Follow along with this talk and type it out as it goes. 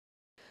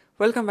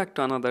Welcome back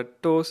to another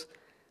dose.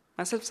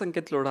 Myself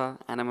Sanket Lodha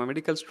and I'm a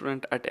medical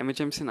student at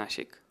MHMC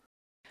Nashik.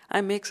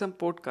 I make some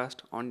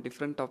podcast on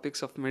different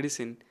topics of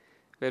medicine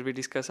where we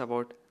discuss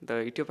about the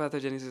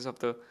etiopathogenesis of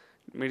the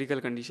medical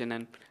condition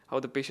and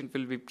how the patient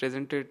will be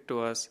presented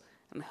to us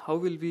and how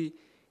will we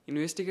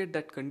investigate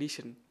that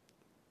condition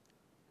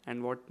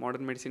and what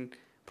modern medicine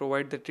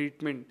provide the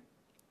treatment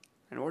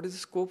and what is the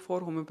scope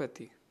for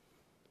homeopathy.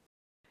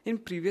 In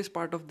previous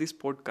part of this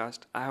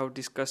podcast, I have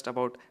discussed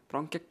about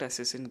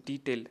bronchiectasis in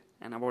detail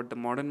and about the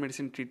modern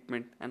medicine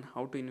treatment and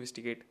how to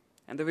investigate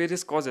and the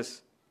various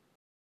causes.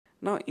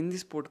 Now in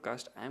this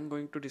podcast, I am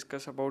going to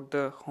discuss about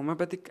the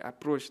homeopathic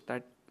approach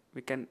that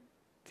we can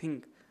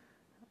think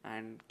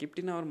and keep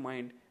in our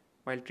mind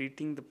while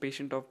treating the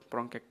patient of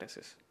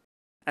bronchiectasis.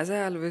 As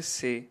I always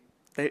say,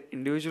 the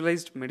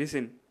individualized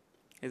medicine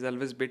is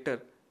always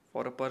better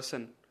for a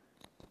person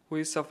who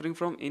is suffering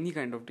from any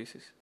kind of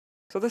disease.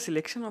 So the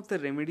selection of the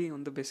remedy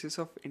on the basis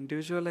of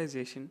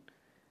individualization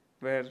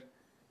where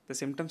the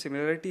symptom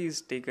similarity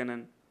is taken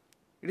and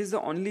it is the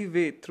only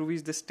way through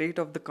which the state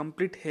of the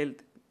complete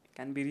health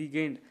can be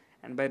regained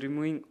and by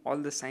removing all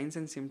the signs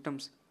and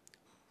symptoms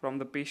from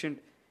the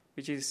patient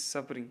which is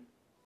suffering.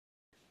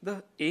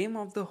 The aim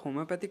of the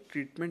homeopathic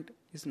treatment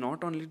is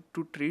not only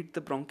to treat the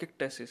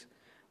bronchiectasis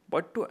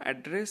but to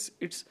address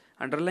its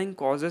underlying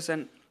causes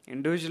and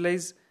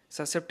individualize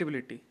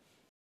susceptibility.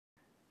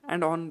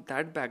 And on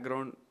that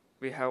background,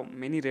 we have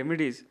many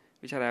remedies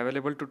which are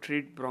available to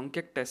treat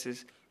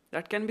bronchiectasis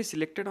that can be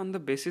selected on the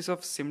basis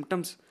of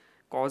symptoms,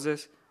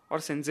 causes, or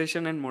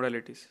sensation and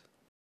modalities.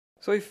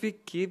 So, if we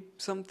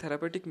keep some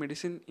therapeutic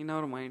medicine in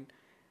our mind,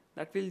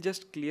 that will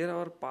just clear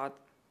our path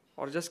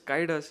or just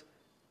guide us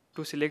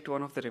to select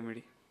one of the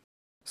remedy.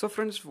 So,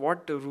 friends,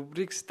 what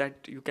rubrics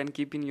that you can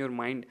keep in your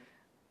mind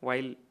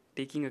while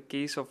taking a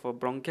case of a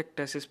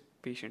bronchiectasis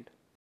patient?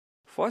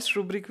 First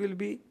rubric will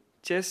be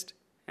chest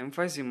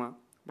emphysema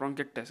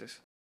bronchiectasis.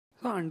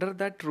 So under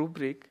that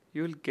rubric,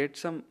 you will get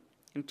some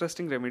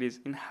interesting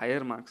remedies in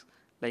higher marks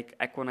like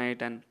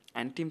Aconite and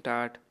Antim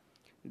Tart,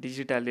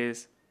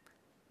 Digitalis.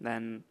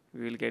 Then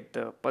we will get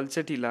the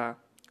Pulsatilla,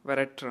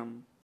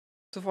 Veratrum.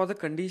 So for the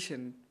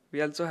condition,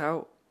 we also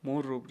have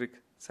more rubrics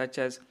such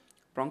as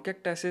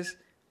bronchiectasis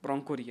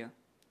bronchoria,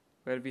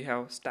 where we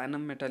have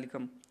Stannum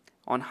metallicum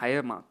on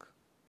higher mark.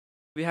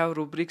 We have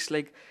rubrics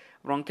like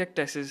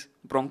bronchiectasis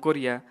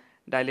bronchoria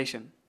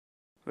dilation,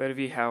 where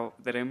we have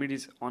the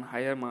remedies on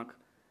higher mark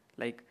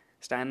like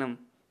Stannum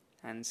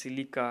and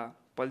Silica,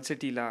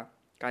 Pulsatilla,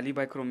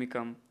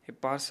 Calibicromicum,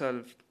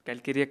 Hippar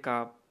Calcarea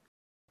carb.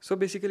 So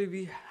basically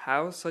we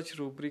have such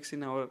rubrics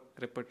in our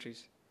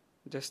repertories.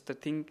 Just the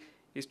thing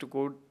is to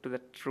go to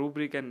that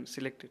rubric and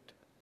select it.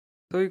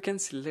 So you can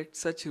select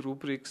such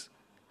rubrics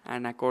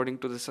and according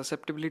to the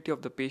susceptibility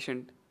of the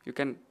patient, you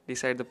can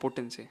decide the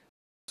potency.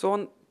 So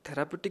on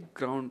therapeutic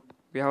ground,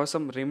 we have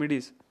some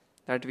remedies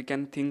that we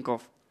can think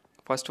of.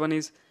 First one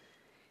is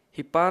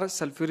Hippar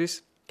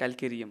sulphuris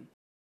calcareum.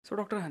 So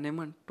Dr.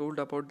 Hahnemann told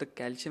about the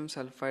calcium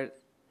sulfide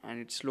and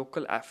its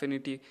local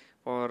affinity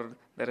for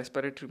the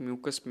respiratory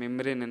mucous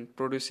membrane and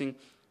producing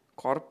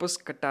corpus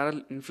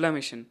catarrhal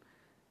inflammation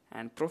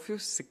and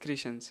profuse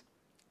secretions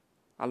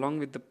along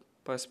with the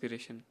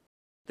perspiration.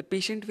 The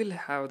patient will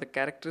have the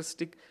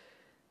characteristic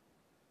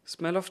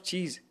smell of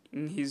cheese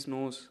in his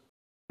nose.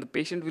 The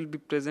patient will be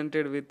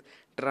presented with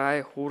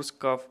dry, hoarse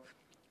cough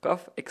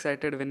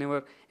excited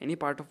whenever any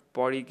part of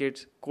body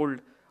gets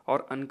cold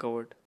or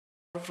uncovered.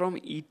 From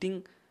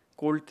eating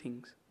cold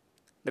things.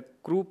 The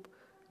croup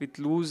with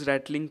loose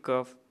rattling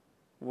cough,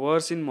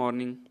 worse in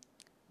morning,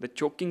 the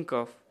choking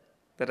cough,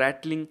 the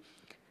rattling,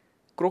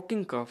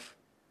 croaking cough,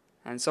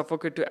 and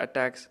suffocative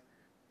attacks.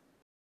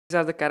 These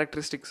are the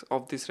characteristics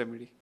of this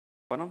remedy.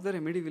 One of the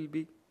remedy will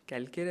be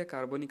Calcarea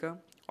carbonica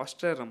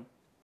austrarum,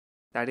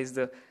 that is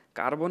the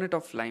carbonate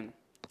of lime,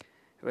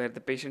 where the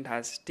patient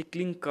has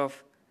tickling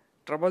cough,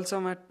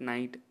 troublesome at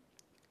night,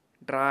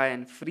 dry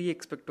and free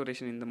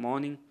expectoration in the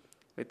morning,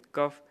 with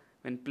cough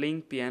when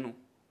playing piano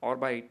or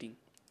by eating,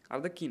 are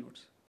the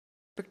keynotes.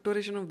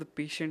 Expectoration of the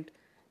patient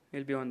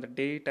will be on the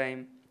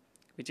daytime,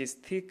 which is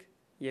thick,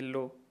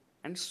 yellow,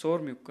 and sore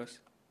mucus.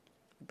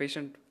 The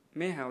patient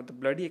may have the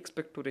bloody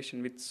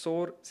expectoration with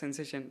sore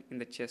sensation in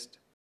the chest.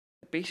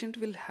 The patient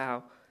will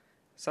have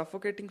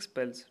suffocating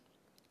spells,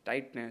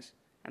 tightness,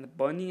 and the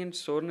burning and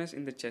soreness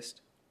in the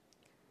chest.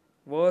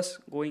 Worse,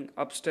 going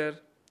upstairs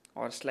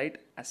or slight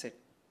acid.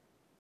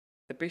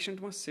 The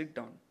patient must sit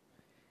down.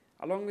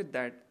 Along with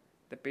that,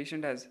 the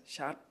patient has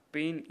sharp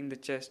pain in the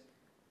chest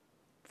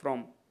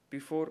from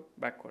before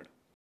backward.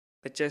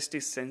 The chest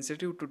is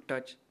sensitive to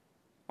touch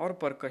or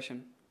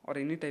percussion or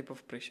any type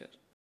of pressure.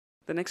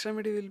 The next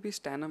remedy will be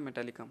Stannum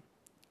metallicum,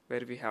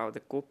 where we have the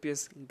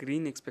copious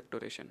green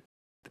expectoration.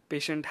 The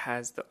patient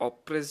has the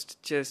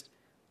oppressed chest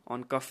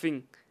on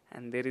coughing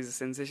and there is a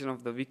sensation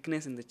of the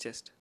weakness in the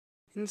chest.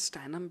 In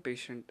Stannum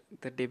patient,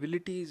 the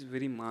debility is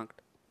very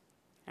marked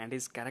and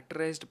is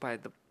characterized by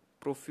the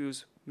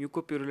profuse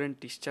mucopurulent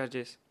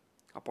discharges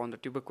upon the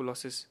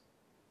tuberculosis.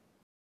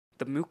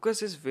 The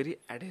mucus is very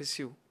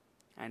adhesive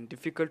and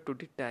difficult to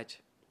detach.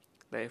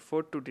 The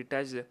effort to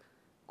detach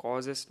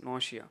causes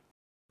nausea.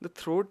 The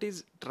throat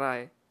is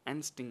dry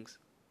and stings.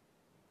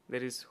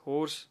 There is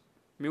hoarse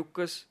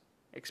mucus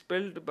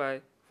expelled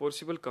by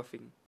forcible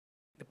coughing.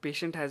 The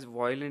patient has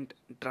violent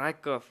dry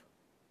cough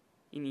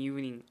in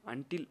evening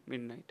until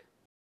midnight.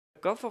 The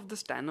cough of the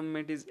sternum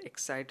med is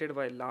excited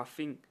by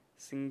laughing,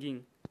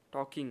 singing,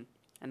 talking,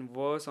 and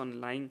worse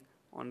on lying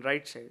on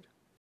right side.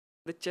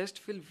 The chest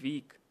feels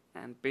weak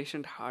and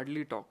patient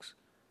hardly talks.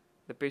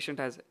 The patient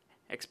has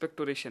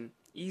expectoration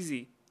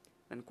easy,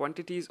 then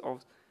quantities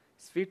of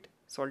sweet,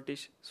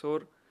 saltish,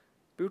 sour,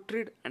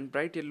 putrid, and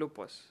bright yellow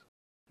pus.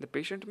 The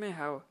patient may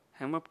have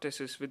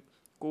hemoptysis with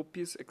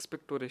copious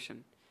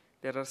expectoration.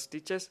 There are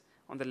stitches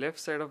on the left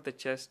side of the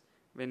chest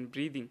when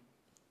breathing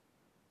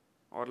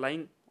or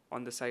lying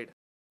on the side.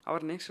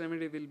 Our next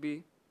remedy will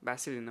be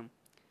basilinum,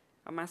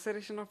 a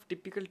maceration of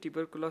typical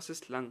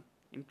tuberculosis lung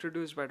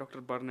introduced by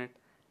Dr. Burnett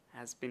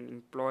has been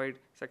employed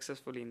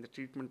successfully in the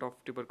treatment of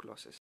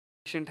tuberculosis.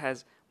 The patient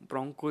has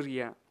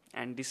bronchuria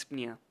and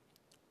dyspnea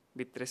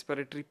with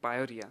respiratory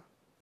pyuria.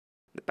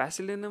 The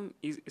basilinum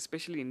is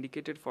especially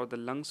indicated for the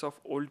lungs of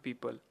old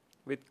people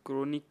with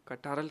chronic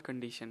catarrhal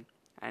condition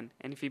and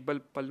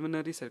enfeebled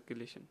pulmonary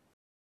circulation.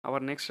 Our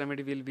next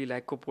remedy will be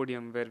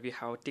lycopodium, where we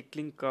have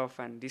tickling cough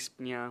and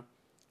dyspnea,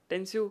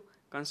 tensive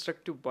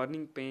constructive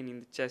burning pain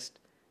in the chest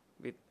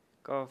with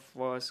cough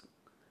was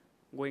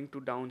going to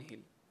downhill.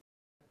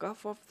 The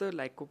cough of the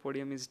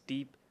lycopodium is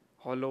deep,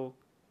 hollow,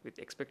 with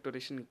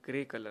expectoration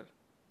grey color,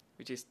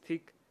 which is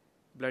thick,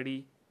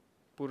 bloody,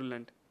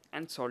 purulent,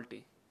 and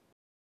salty.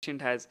 The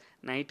patient has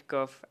night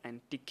cough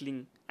and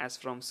tickling as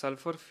from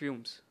sulfur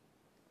fumes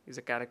is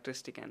a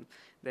characteristic, and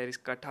there is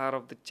catarrh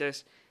of the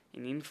chest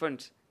in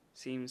infants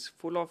seems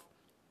full of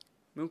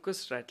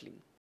mucus rattling.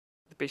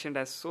 The patient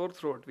has sore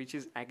throat which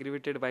is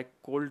aggravated by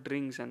cold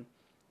drinks, and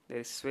there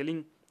is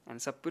swelling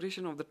and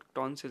suppuration of the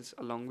tonsils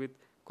along with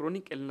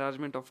chronic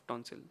enlargement of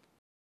tonsil.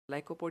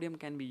 Lycopodium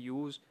can be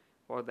used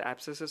for the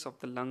abscesses of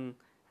the lung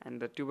and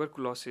the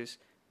tuberculosis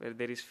where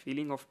there is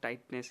feeling of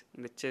tightness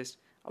in the chest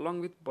along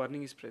with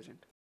burning is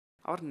present.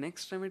 Our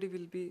next remedy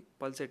will be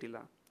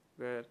pulsatilla,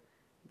 where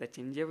the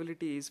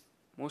changeability is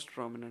most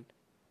prominent.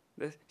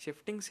 The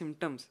shifting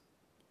symptoms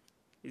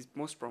is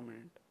most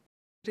prominent.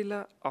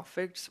 Pulsatilla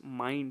affects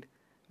mind,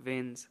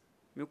 veins,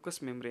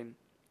 mucous membrane,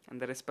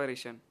 and the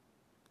respiration.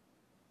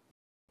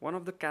 One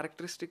of the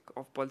characteristic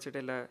of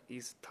pulsatilla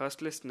is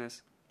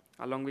thirstlessness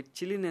along with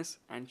chilliness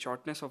and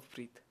shortness of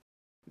breath.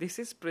 This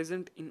is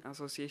present in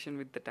association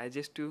with the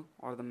digestive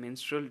or the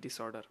menstrual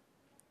disorder.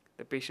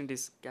 The patient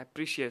is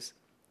capricious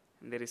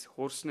and there is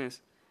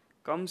hoarseness,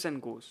 comes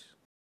and goes.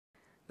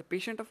 The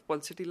patient of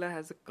pulsatilla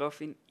has a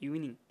cough in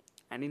evening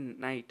and in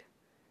night.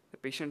 The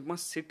patient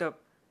must sit up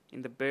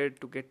in the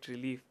bed to get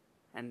relief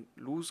and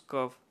lose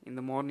cough in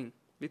the morning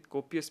with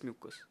copious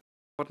mucus.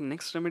 Our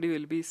next remedy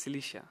will be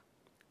silicea,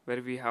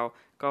 where we have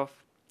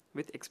cough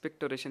with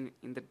expectoration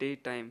in the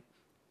daytime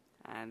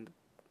and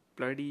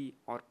bloody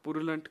or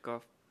purulent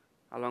cough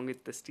along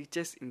with the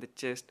stitches in the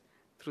chest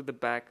through the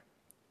back.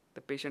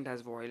 The patient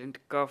has violent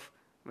cough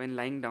when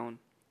lying down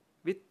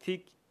with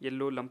thick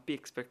yellow lumpy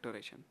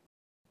expectoration.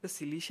 The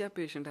silicea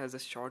patient has a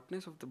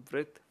shortness of the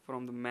breath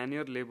from the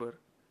manual labor,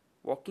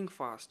 walking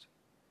fast.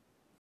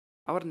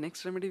 Our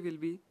next remedy will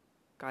be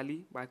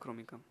Kali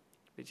bichromicum,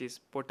 which is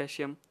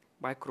potassium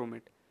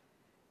bichromate.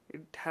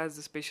 It has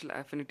a special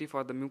affinity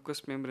for the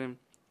mucous membrane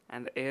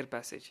and the air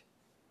passage.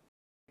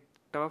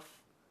 Tough,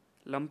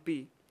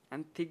 lumpy,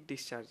 and thick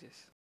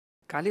discharges.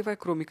 Kali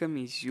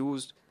bichromicum is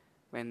used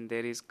when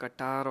there is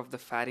catarrh of the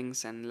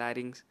pharynx and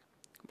larynx,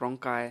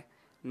 bronchi,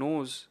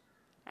 nose,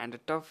 and a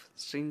tough,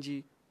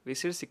 stringy,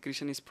 viscid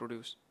secretion is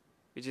produced,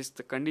 which is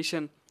the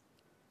condition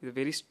is a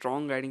very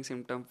strong guiding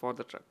symptom for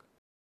the drug.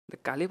 The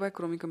Kali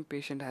bichromicum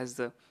patient has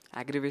the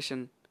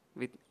aggravation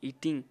with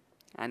eating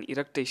and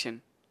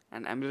eructation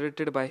and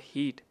ameliorated by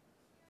heat.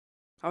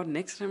 Our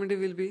next remedy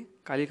will be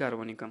Kali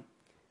carbonicum,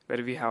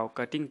 where we have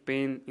cutting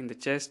pain in the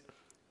chest,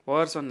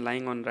 worse on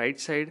lying on right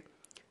side,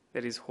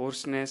 there is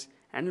hoarseness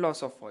and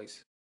loss of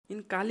voice.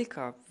 In Kali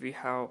cough, we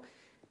have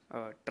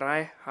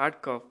dry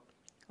hard cough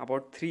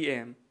about 3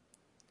 am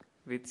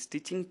with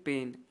stitching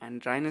pain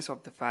and dryness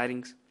of the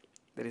pharynx.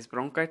 There is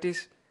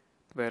bronchitis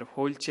where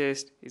whole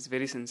chest is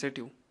very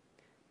sensitive.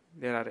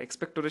 There are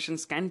expectoration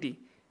scanty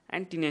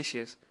and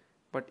tenacious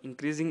but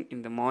increasing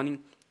in the morning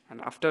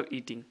and after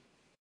eating.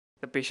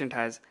 The patient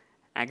has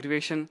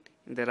aggravation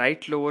in the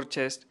right lower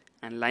chest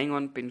and lying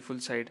on painful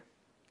side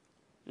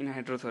in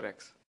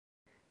hydrothorax.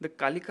 The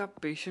Kalika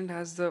patient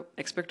has the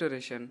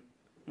expectoration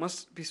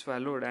must be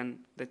swallowed and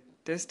the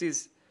taste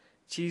is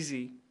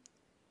cheesy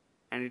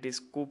and it is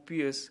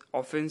copious,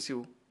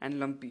 offensive and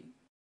lumpy.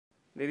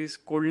 There is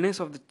coldness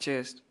of the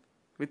chest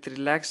with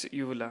relaxed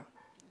uvula.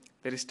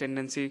 There is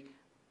tendency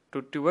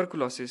to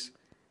tuberculosis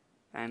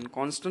and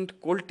constant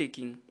cold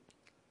taking,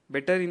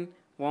 better in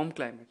warm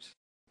climates.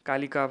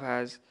 Kalikav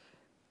has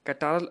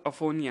catarrhal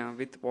aphonia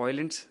with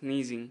violent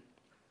sneezing.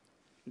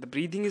 The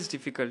breathing is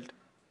difficult.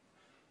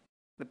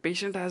 The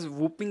patient has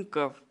whooping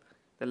cough.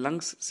 The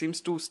lungs seems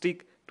to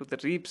stick to the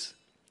ribs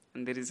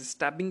and there is a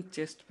stabbing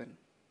chest pain.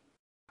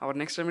 Our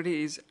next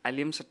remedy is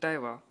allium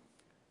sativa,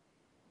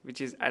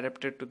 which is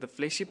adapted to the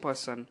fleshy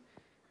person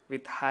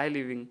with high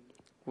living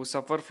who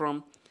suffer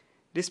from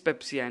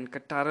dyspepsia and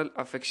catarrhal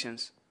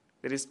affections.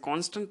 There is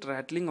constant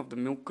rattling of the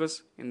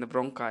mucus in the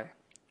bronchi,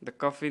 the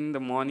cough in the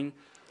morning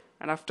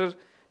and after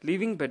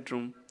leaving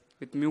bedroom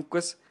with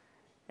mucus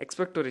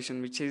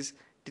expectoration which is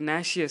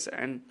tenacious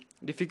and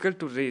difficult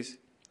to raise.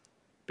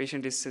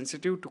 Patient is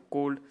sensitive to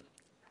cold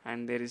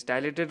and there is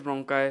dilated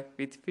bronchi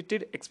with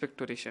fetid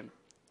expectoration.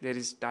 There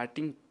is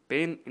darting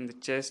pain in the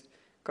chest,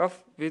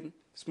 cough with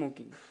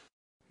smoking.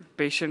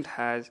 Patient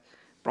has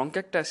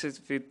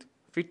bronchiectasis with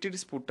fetid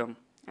sputum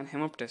and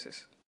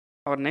hemoptysis.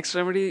 Our next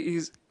remedy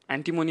is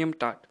antimonium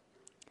tart.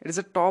 It is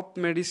a top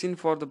medicine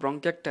for the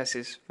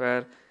bronchiectasis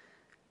where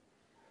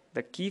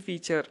the key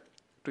feature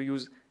to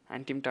use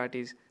antimonium tart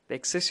is the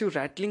excessive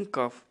rattling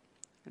cough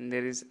and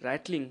there is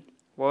rattling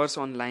worse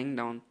on lying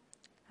down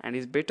and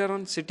is better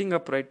on sitting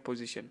upright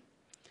position.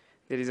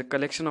 There is a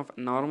collection of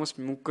enormous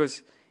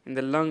mucus in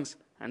the lungs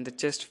and the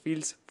chest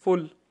feels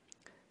full.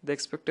 The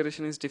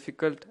expectoration is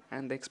difficult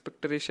and the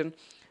expectoration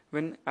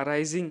when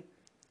arising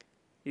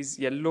is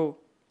yellow,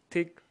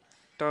 thick,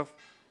 tough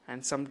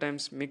and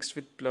sometimes mixed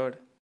with blood.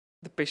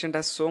 The patient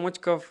has so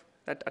much cough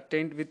that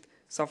attained with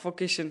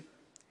suffocation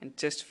and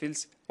chest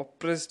feels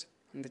oppressed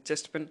and the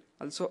chest pain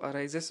also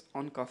arises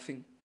on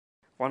coughing.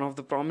 One of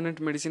the prominent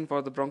medicine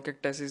for the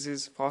bronchiectasis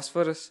is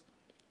phosphorus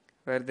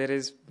where there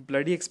is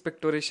bloody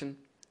expectoration.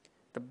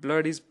 The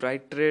blood is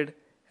bright red,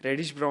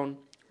 reddish brown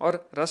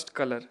or rust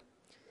color.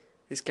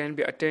 This can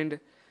be attained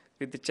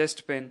with the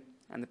chest pain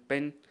and the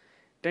pain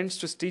tends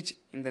to stitch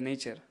in the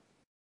nature.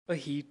 A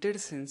heated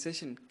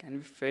sensation can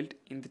be felt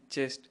in the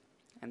chest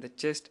and the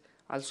chest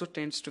also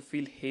tends to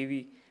feel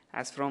heavy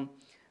as from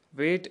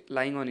weight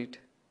lying on it.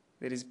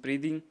 There is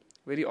breathing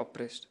very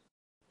oppressed.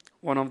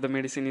 One of the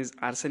medicine is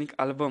arsenic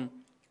album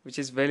which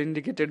is well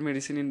indicated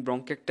medicine in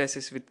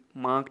bronchiectasis with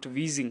marked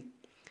wheezing.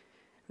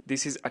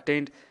 This is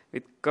attained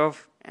with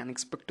cough and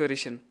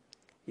expectoration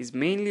is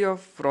mainly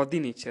of frothy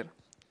nature.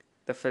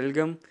 The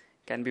phlegm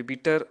can be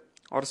bitter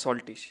or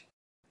saltish.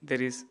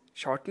 There is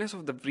shortness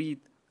of the breath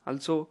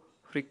also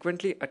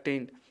frequently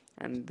attained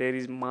and there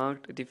is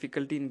marked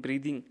difficulty in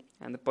breathing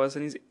and the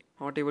person is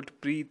not able to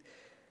breathe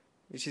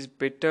which is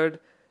bettered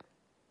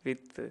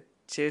with the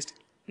chest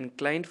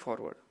inclined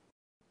forward.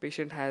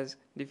 Patient has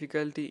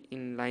difficulty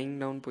in lying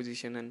down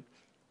position and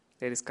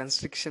there is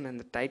constriction and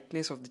the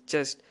tightness of the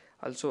chest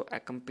also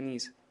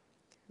accompanies.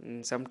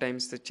 And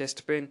sometimes the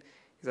chest pain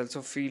is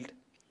also felt.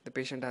 The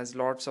patient has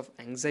lots of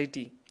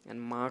anxiety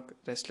and marked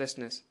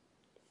restlessness.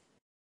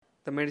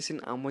 The medicine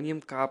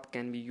ammonium carb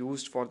can be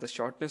used for the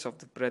shortness of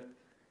the breath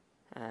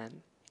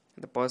and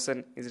the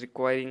person is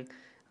requiring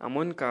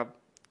ammonium carb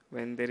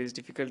when there is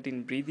difficulty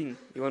in breathing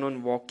even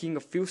on walking a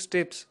few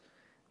steps.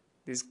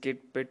 This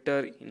get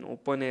better in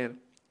open air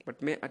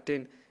but may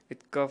attain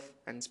with cough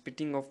and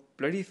spitting of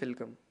bloody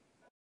phlegm.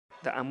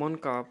 The ammon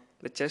carb,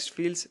 the chest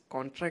feels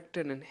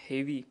contracted and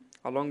heavy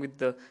along with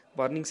the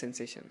burning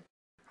sensation.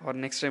 Our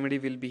next remedy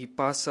will be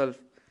Hipazolf,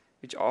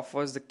 which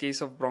offers the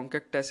case of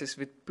bronchiectasis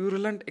with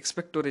purulent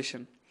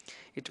expectoration.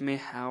 It may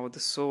have the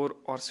sour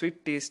or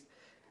sweet taste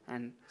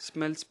and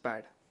smells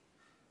bad.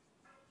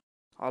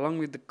 Along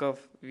with the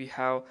cough, we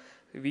have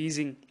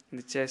wheezing in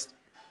the chest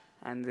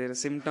and there are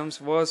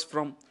symptoms worse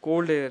from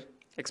cold air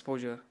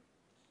exposure.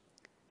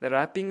 The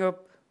wrapping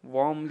up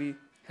warmly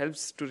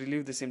helps to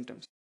relieve the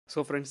symptoms.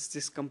 So friends,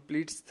 this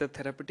completes the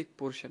therapeutic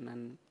portion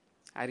and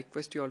I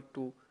request you all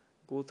to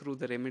go through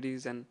the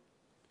remedies and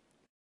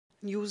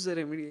use the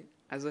remedy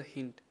as a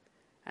hint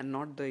and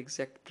not the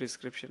exact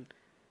prescription.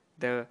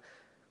 The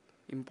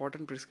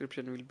important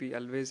prescription will be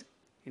always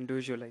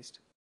individualized.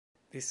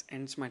 This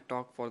ends my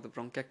talk for the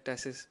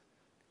bronchiectasis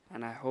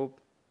and I hope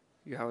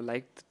you have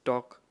liked the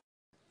talk.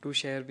 Do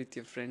share with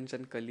your friends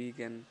and colleagues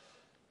and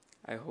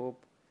I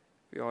hope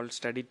we all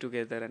study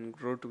together and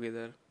grow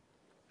together.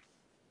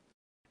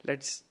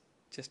 Let's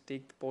just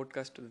take the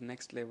podcast to the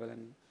next level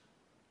and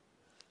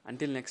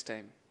until next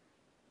time,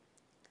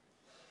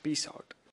 peace out.